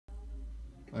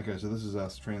Okay, so this is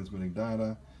us transmitting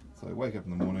data. So I wake up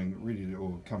in the morning, ready to,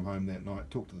 or come home that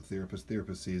night, talk to the therapist.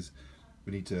 Therapist says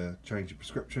we need to change your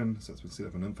prescription, so it's been set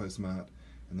up in InfoSmart.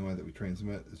 And the way that we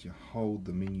transmit is you hold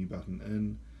the menu button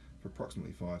in for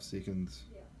approximately 5 seconds.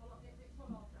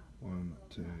 1,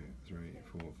 2, 3,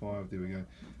 4, 5. There we go.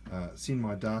 Send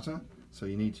my data. So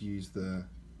you need to use the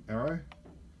arrow.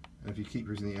 And if you keep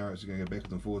pressing the arrow, it's going to go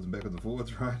backwards and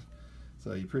forwards, right?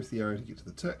 So you press the arrow to get to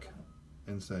the tick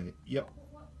and say, yep.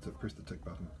 So press the tick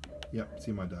button. Yep,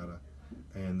 send my data.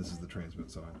 And this is the transmit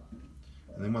sign.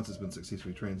 And then once it's been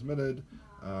successfully transmitted,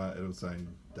 it'll say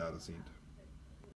data sent.